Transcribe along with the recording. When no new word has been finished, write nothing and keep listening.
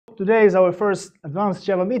today is our first advanced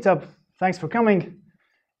Java meetup. Thanks for coming.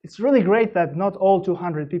 It's really great that not all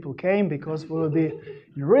 200 people came because we will be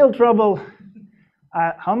in real trouble.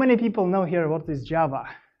 How many people know here what is Java?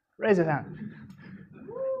 Raise your hand.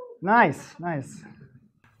 Nice, nice.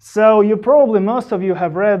 So you probably, most of you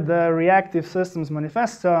have read the Reactive Systems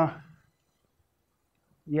Manifesto.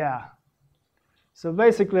 Yeah. So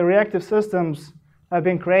basically, reactive systems have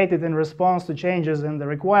been created in response to changes in the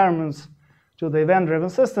requirements to the event-driven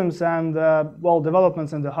systems and,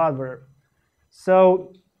 developments in the hardware.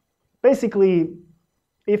 So basically,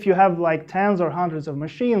 if you have like tens or hundreds of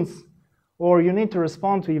machines, or you need to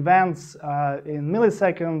respond to events in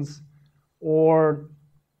milliseconds, or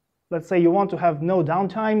let's say you want to have no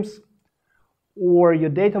downtimes, or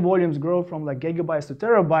your data volumes grow from like gigabytes to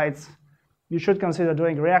terabytes, you should consider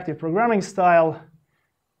doing reactive programming style.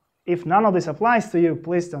 If none of this applies to you,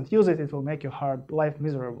 please don't use it. It will make your life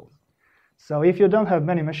miserable. So if you don't have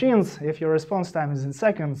many machines, if your response time is in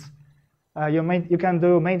seconds, you can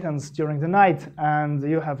do maintenance during the night, and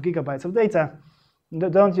you have gigabytes of data.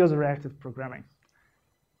 Don't use reactive programming.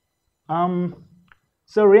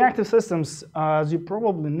 So reactive systems, as you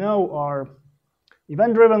probably know, are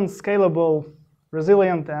event-driven, scalable,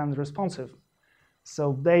 resilient, and responsive.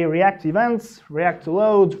 So they react to events, react to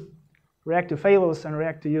load, react to failures, and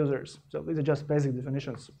react to users. So these are just basic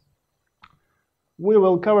definitions. We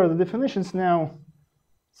will cover the definitions now.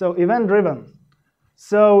 So event-driven.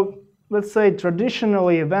 So let's say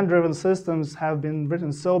traditionally event-driven systems have been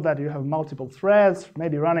written so that you have multiple threads,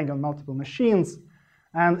 maybe running on multiple machines.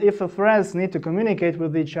 And if the threads need to communicate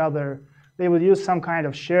with each other, they would use some kind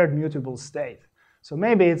of shared mutable state. So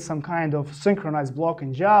maybe it's some kind of synchronized block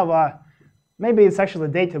in Java. Maybe it's actually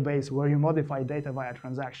a database where you modify data via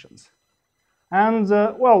transactions. And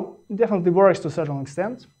it definitely works to a certain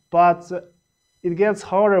extent, but it gets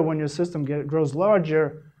harder when your system grows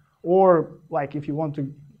larger, or like if you want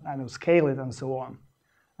to scale it and so on.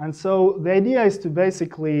 And so the idea is to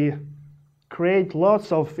basically create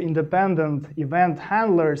lots of independent event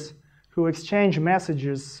handlers who exchange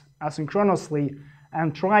messages asynchronously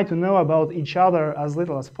and try to know about each other as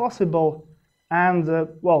little as possible. And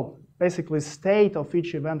basically state of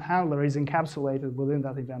each event handler is encapsulated within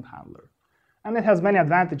that event handler. And it has many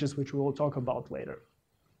advantages, which we will talk about later.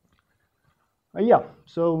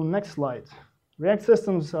 So next slide. React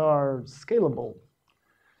systems are scalable.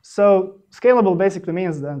 So scalable basically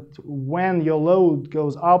means that when your load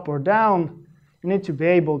goes up or down, you need to be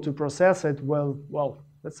able to process it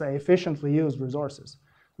let's say efficiently used resources.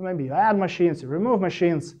 So maybe you add machines, you remove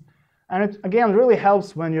machines. And it, again, really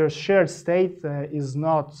helps when your shared state is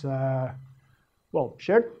not,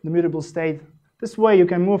 shared, the mutable state. This way you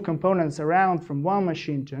can move components around from one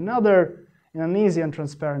machine to another in an easy and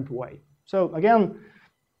transparent way. So again,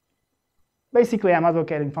 basically I'm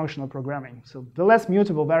advocating functional programming. So the less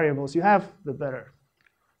mutable variables you have, the better.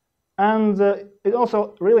 And it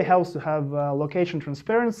also really helps to have location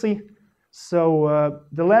transparency. So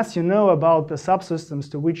the less you know about the subsystems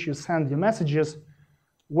to which you send your messages,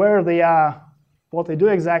 where they are, what they do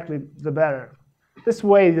exactly, the better. This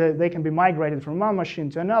way they can be migrated from one machine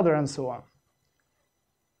to another and so on.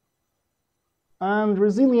 And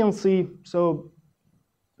resiliency, so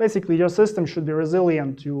basically your system should be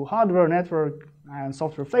resilient to hardware, network, and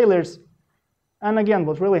software failures. And again,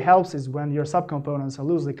 what really helps is when your subcomponents are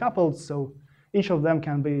loosely coupled, so each of them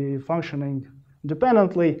can be functioning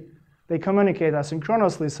independently. They communicate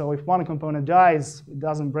asynchronously, so if one component dies, it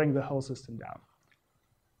doesn't bring the whole system down.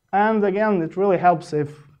 And again, it really helps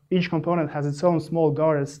if each component has its own small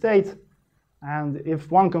guarded state. And if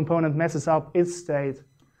one component messes up its state,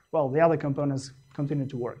 the other components continue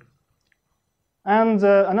to work. And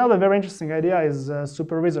another very interesting idea is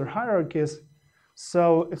supervisor hierarchies.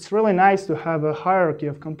 So it's really nice to have a hierarchy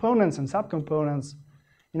of components and subcomponents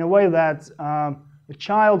in a way that a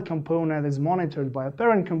child component is monitored by a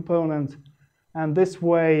parent component. And this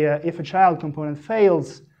way, if a child component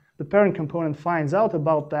fails, the parent component finds out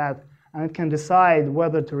about that, and it can decide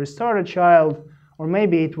whether to restart a child, or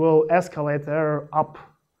maybe it will escalate error up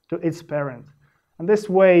to its parent. And this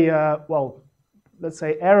way, let's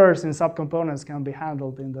say errors in subcomponents can be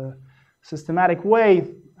handled in the systematic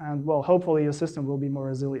way, and hopefully your system will be more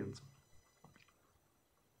resilient.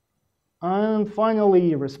 And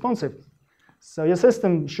finally, responsive. So your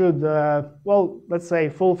system should, let's say,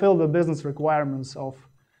 fulfill the business requirements of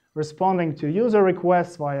responding to user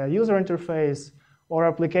requests via user interface or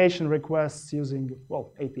application requests using,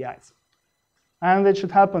 APIs. And it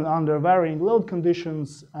should happen under varying load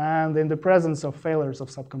conditions and in the presence of failures of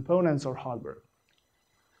subcomponents or hardware.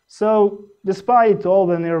 So despite all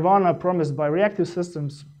the nirvana promised by reactive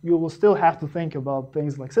systems, you will still have to think about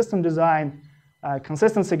things like system design,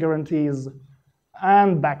 consistency guarantees,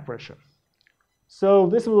 and back pressure. So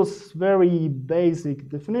this was very basic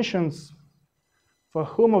definitions. For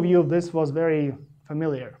whom of you this was very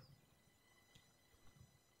familiar?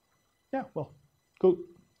 Yeah, well, cool.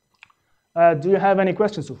 Do you have any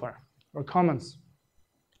questions so far or comments?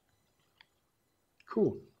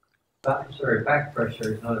 Cool. Sorry, back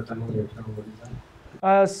pressure is not a familiar term. What is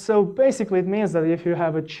that? So basically it means that if you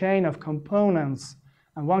have a chain of components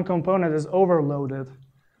and one component is overloaded,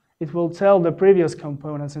 it will tell the previous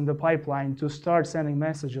components in the pipeline to start sending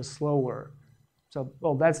messages slower. So,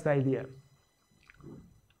 well, that's the idea.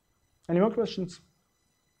 Any more questions?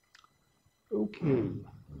 OK.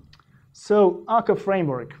 So Akka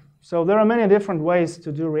framework. So there are many different ways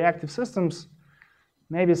to do reactive systems.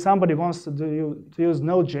 Maybe somebody wants to use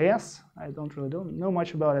Node.js. I don't know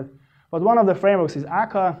much about it. But one of the frameworks is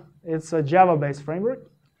Akka. It's a Java-based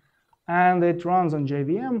framework. And it runs on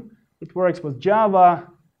JVM. It works with Java.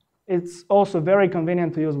 It's also very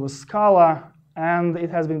convenient to use with Scala. And it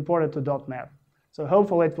has been ported to .NET. So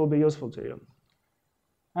hopefully it will be useful to you.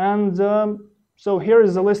 And so here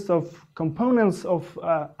is a list of components of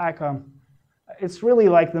Akka. It's really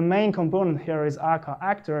like the main component here is Akka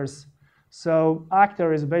actors. So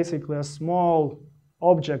actor is basically a small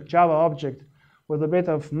object, Java object, with a bit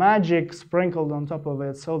of magic sprinkled on top of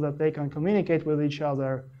it so that they can communicate with each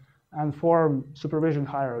other and form supervision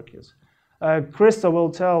hierarchies. Krista will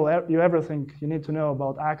tell you everything you need to know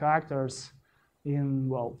about Akka actors in,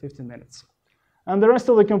 well, 15 minutes. And the rest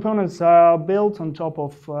of the components are built on top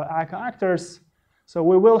of Akka actors. So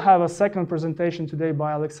we will have a second presentation today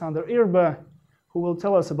by Alexander Irbe, who will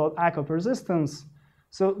tell us about Akka persistence.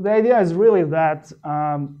 So the idea is really that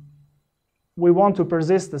we want to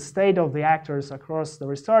persist the state of the actors across the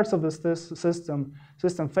restarts of the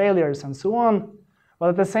system failures, and so on. But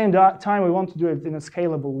at the same time, we want to do it in a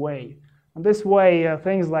scalable way. And this way,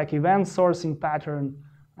 things like event sourcing pattern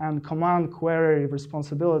and command query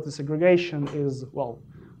responsibility segregation is, well,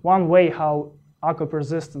 one way how Akka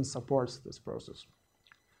persistence supports this process.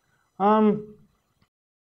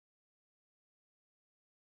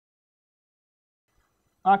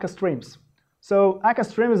 Akka streams. So Akka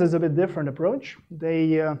streams is a bit different approach.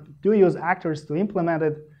 They do use actors to implement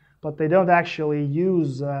it, but they don't actually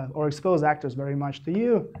use or expose actors very much to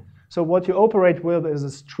you. So what you operate with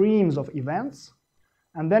is streams of events.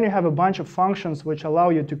 And then you have a bunch of functions which allow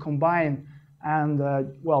you to combine and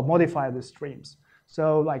well, modify the streams.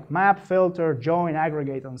 So like map, filter, join,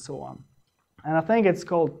 aggregate, and so on. And I think it's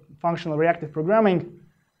called functional reactive programming.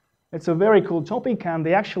 It's a very cool topic, and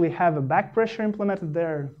they actually have a back pressure implemented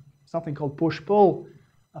there, something called push-pull.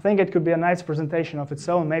 I think it could be a nice presentation of its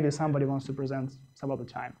own. Maybe somebody wants to present some other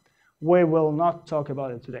time. We will not talk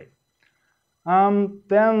about it today.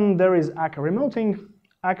 Then there is Akka remoting.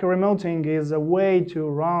 Akka remoting is a way to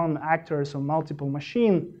run actors on multiple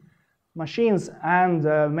machines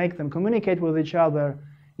and make them communicate with each other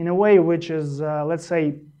in a way which is, let's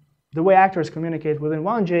say, the way actors communicate within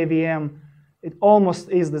one JVM. It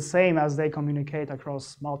almost is the same as they communicate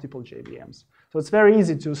across multiple JVMs. So it's very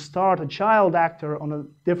easy to start a child actor on a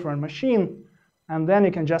different machine, and then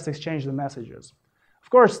you can just exchange the messages.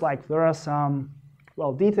 Of course, like there are some,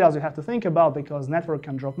 well, details you have to think about because network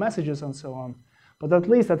can drop messages and so on. But at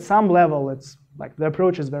least at some level, it's like the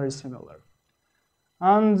approach is very similar.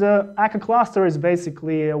 And Akka cluster is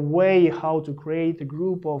basically a way how to create a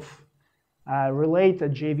group of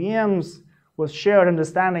related JVMs with shared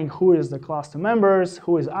understanding who is the cluster members,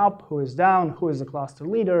 who is up, who is down, who is the cluster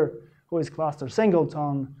leader, who is cluster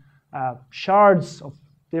singleton, shards of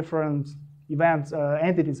different events,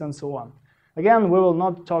 entities, and so on. Again, we will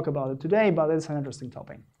not talk about it today, but it's an interesting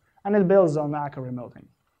topic. And it builds on Akka remoting.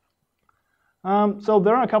 So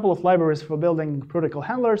there are a couple of libraries for building protocol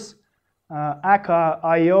handlers. Akka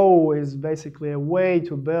IO is basically a way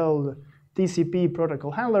to build TCP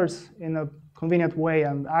protocol handlers in a convenient way,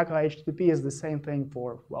 and Akka HTTP is the same thing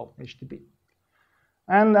for, well, HTTP.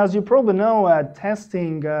 And as you probably know,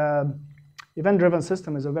 testing event-driven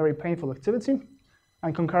system is a very painful activity,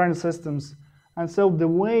 and concurrent systems. And so the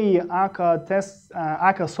way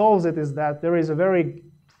Akka solves it is that there is a very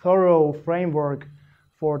thorough framework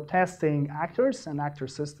for testing actors and actor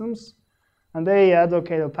systems. And they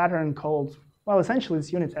advocate a pattern called, well, essentially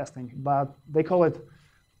it's unit testing, but they call it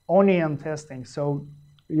onion testing. So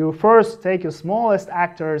you first take your smallest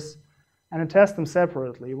actors and you test them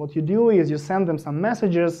separately. What you do is you send them some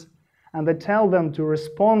messages, and they tell them to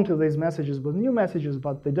respond to these messages with new messages,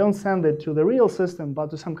 but they don't send it to the real system, but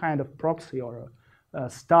to some kind of proxy or a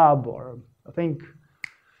stub, or I think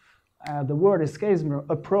The word escapes me,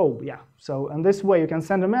 a probe, yeah. So in this way, you can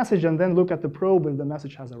send a message and then look at the probe if the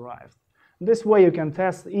message has arrived. This way, you can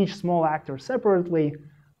test each small actor separately.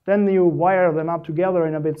 Then you wire them up together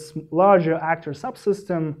in a bit larger actor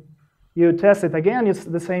subsystem. You test it again, it's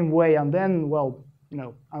the same way, and then, well,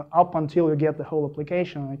 up until you get the whole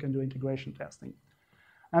application, you can do integration testing.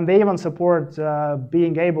 And they even support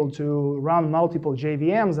being able to run multiple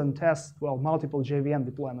JVMs and test, well, multiple JVM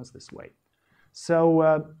deployments this way. So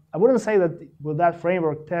I wouldn't say that with that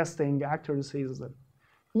framework, testing accuracy is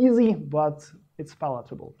easy, but it's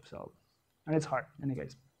palatable. So, and it's hard in any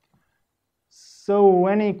case. So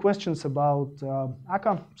any questions about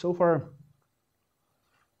Akka so far?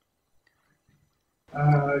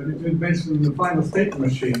 You mentioned the final state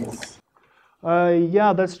machines.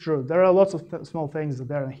 Yeah, that's true. There are lots of small things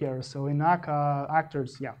there and here. So in Akka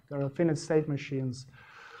actors, yeah, there are finite state machines,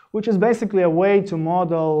 which is basically a way to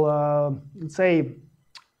model, let's say,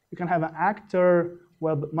 you can have an actor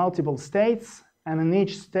with multiple states, and in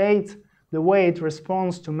each state, the way it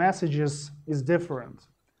responds to messages is different.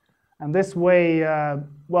 And this way,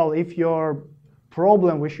 well, if your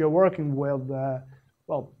problem which you're working with,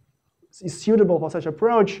 well, is suitable for such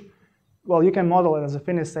approach, well, you can model it as a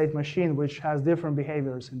finite state machine which has different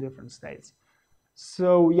behaviors in different states.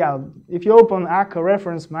 So yeah, if you open Akka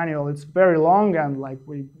reference manual, it's very long and like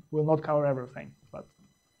we will not cover everything, but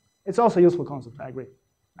it's also a useful concept, I agree.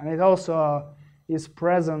 And it also is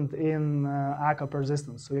present in Akka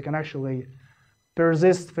persistence, so you can actually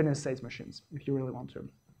persist finite state machines if you really want to.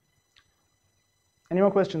 Any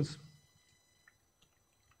more questions?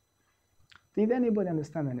 Did anybody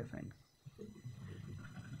understand anything?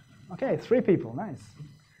 Okay, 3 people, nice.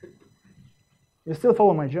 You still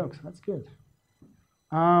follow my jokes, that's good.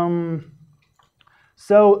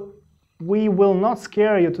 So we will not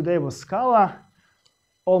scare you today with Scala,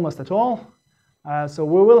 almost at all. So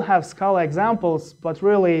we will have Scala examples, but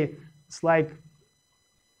really it's like,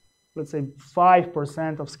 let's say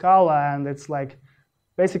 5% of Scala, and it's like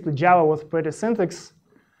basically Java with pretty syntax.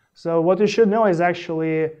 So what you should know is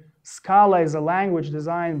actually Scala is a language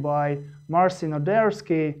designed by Marcin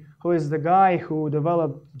Odersky, who is the guy who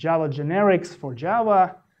developed Java generics for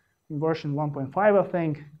Java in version 1.5, I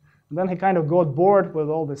think. And then he kind of got bored with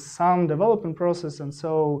all this Sun development process, and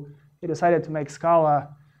so he decided to make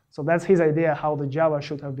Scala. So that's his idea how the Java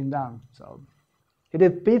should have been done. So he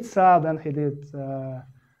did Pizza, then he did Java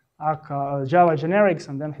generics,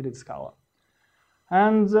 and then he did Scala.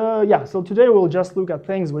 And yeah, so today we'll just look at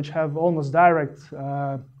things which have almost direct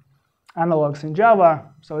analogs in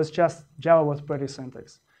Java. So it's just Java with pretty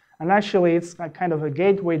syntax. And actually, it's a kind of a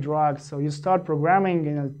gateway drug. So you start programming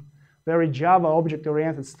in a very Java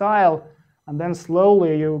object-oriented style, and then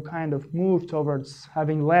slowly you kind of move towards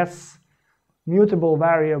having less mutable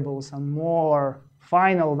variables and more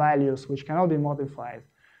final values which cannot be modified.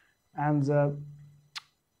 And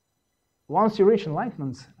once you reach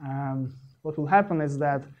enlightenment, what will happen is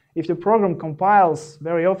that if the program compiles,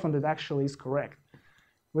 very often it actually is correct,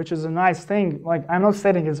 which is a nice thing. Like, I'm not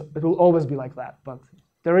stating it will always be like that, but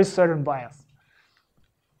there is certain bias.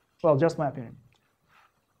 Well, just my opinion.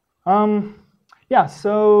 Yeah,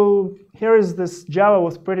 so here is this Java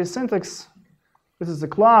with pretty syntax. This is the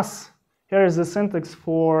class. Here is the syntax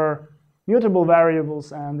for mutable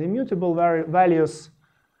variables and immutable values.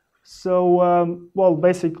 So, well,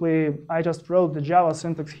 basically, I just wrote the Java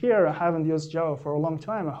syntax here. I haven't used Java for a long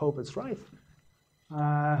time. I hope it's right.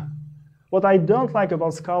 What I don't like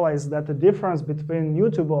about Scala is that the difference between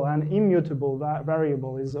mutable and immutable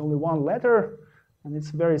variable is only 1 letter, and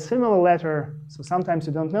it's a very similar letter, so sometimes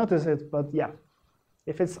you don't notice it, but yeah.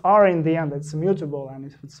 If it's R in the end, it's mutable, and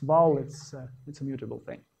if it's val, it's a mutable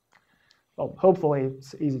thing. Well, hopefully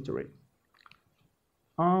it's easy to read.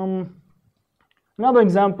 Another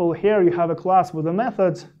example here, you have a class with a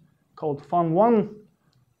method called fun1.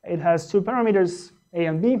 It has 2 parameters, a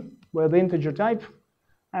and b, with integer type,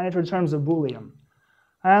 and it returns a Boolean.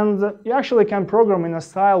 And you actually can program in a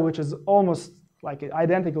style which is almost like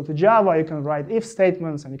identical to Java. You can write if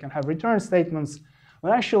statements, and you can have return statements.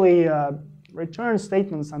 But actually, return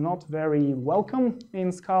statements are not very welcome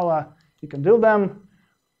in Scala. You can do them,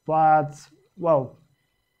 but, well,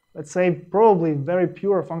 let's say probably very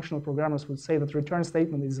pure functional programmers would say that return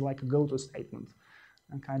statement is like a go-to statement.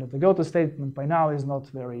 And kind of the go-to statement by now is not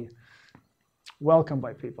very welcome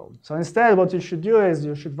by people. So instead, what you should do is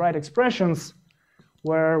you should write expressions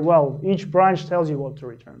where, well, each branch tells you what to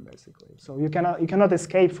return, basically. So you cannot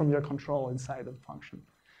escape from your control inside the function.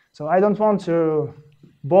 So I don't want to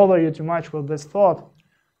bother you too much with this thought,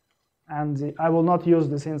 and I will not use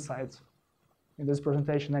this insight in this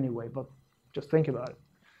presentation anyway, but just think about it.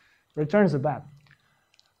 Returns are bad.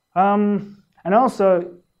 And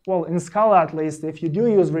also, well, in Scala at least, if you do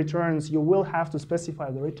use returns, you will have to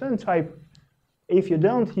specify the return type. If you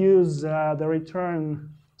don't use the return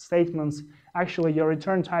statements, actually your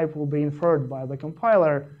return type will be inferred by the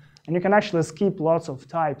compiler. And you can actually skip lots of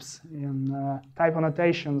types in type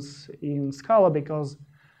annotations in Scala because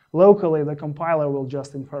locally the compiler will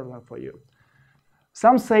just infer them for you.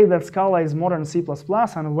 Some say that Scala is modern C++,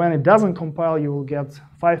 and when it doesn't compile, you will get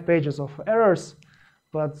 5 pages of errors.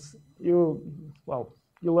 But you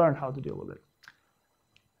learn how to deal with it.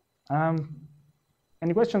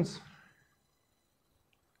 Any questions?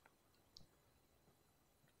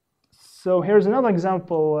 So here's another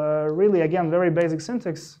example, really, again, very basic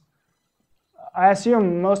syntax. I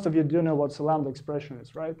assume most of you do know what a lambda expression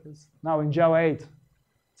is, right? It's now in Java 8.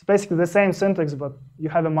 It's basically the same syntax, but you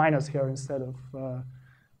have a minus here instead of,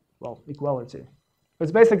 equality.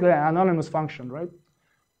 It's basically an anonymous function, right?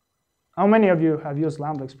 How many of you have used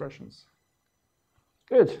lambda expressions?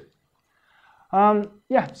 Good.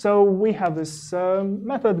 So we have this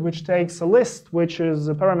method which takes a list which is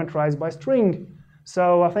parameterized by string.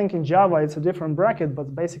 So I think in Java it's a different bracket,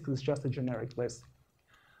 but basically it's just a generic list.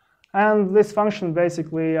 And this function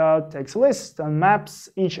basically takes a list and maps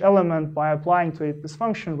each element by applying to it this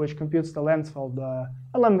function, which computes the length of the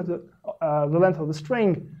element, the length of the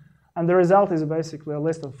string, and the result is basically a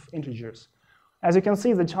list of integers. As you can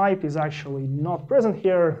see, the type is actually not present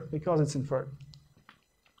here because it's inferred.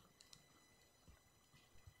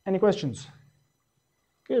 Any questions?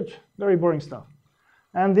 Good, very boring stuff.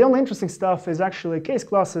 And the only interesting stuff is actually case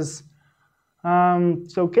classes.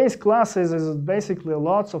 So case classes is basically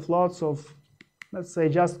lots of, let's say,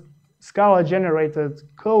 just Scala-generated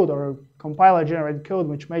code or compiler-generated code,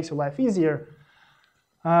 which makes your life easier.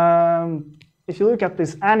 If you look at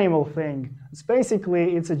this animal thing,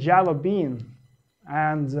 it's a Java bean,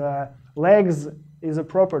 and legs is a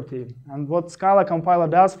property. And what Scala compiler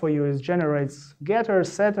does for you is generates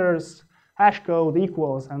getters, setters, hash code,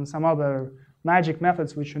 equals, and some other magic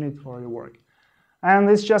methods which you need for your work. And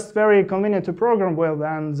it's just very convenient to program with,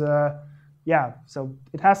 and so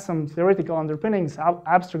it has some theoretical underpinnings,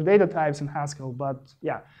 abstract data types in Haskell, but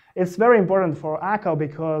it's very important for Akka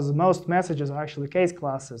because most messages are actually case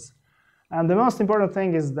classes. And the most important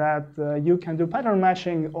thing is that you can do pattern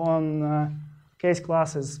matching on case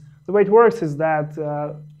classes. The way it works is that,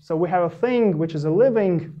 so we have a thing which is a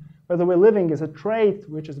living, by the way, living is a trait,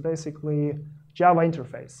 which is basically Java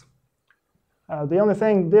interface. The only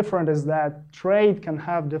thing different is that trait can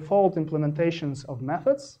have default implementations of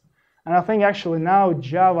methods. And I think actually now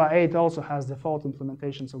Java 8 also has default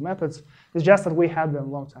implementations of methods. It's just that we had them a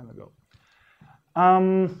long time ago.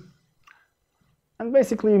 And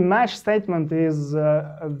basically, match statement is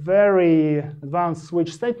a very advanced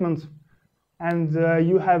switch statement. And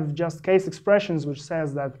you have just case expressions which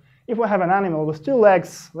says that if we have an animal with 2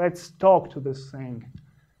 legs, let's talk to this thing.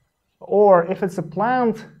 Or if it's a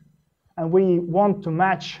plant, and we want to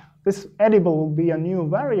match, this edible will be a new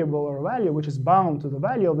variable or value which is bound to the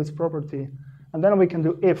value of this property. And then we can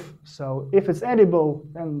do if. So if it's edible,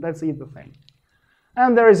 then let's eat the thing.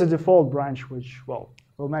 And there is a default branch which, will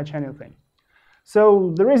match anything.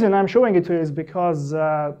 So the reason I'm showing it to you is because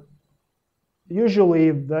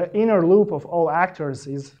usually the inner loop of all actors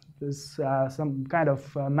is some kind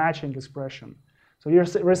of matching expression. So you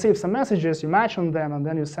receive some messages, you match on them, and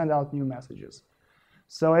then you send out new messages.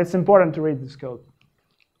 So it's important to read this code.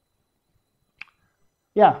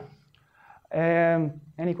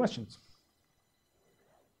 Any questions?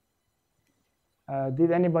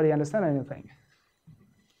 Did anybody understand anything?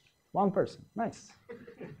 One person, nice.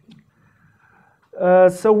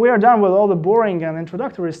 So we are done with all the boring and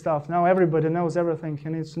introductory stuff. Now everybody knows everything he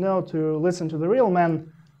needs to know to listen to the real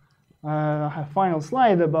man. I have a final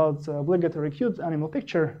slide about obligatory cute animal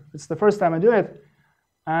picture. It's the first time I do it.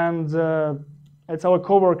 And it's our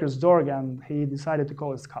coworker's dog, and he decided to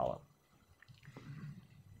call it Scala.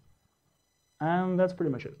 And that's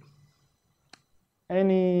pretty much it.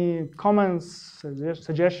 Any comments,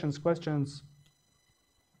 suggestions, questions?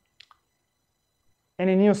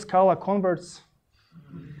 Any new Scala converts?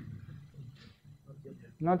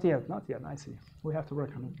 Not yet, I see. We have to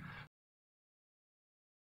work on it.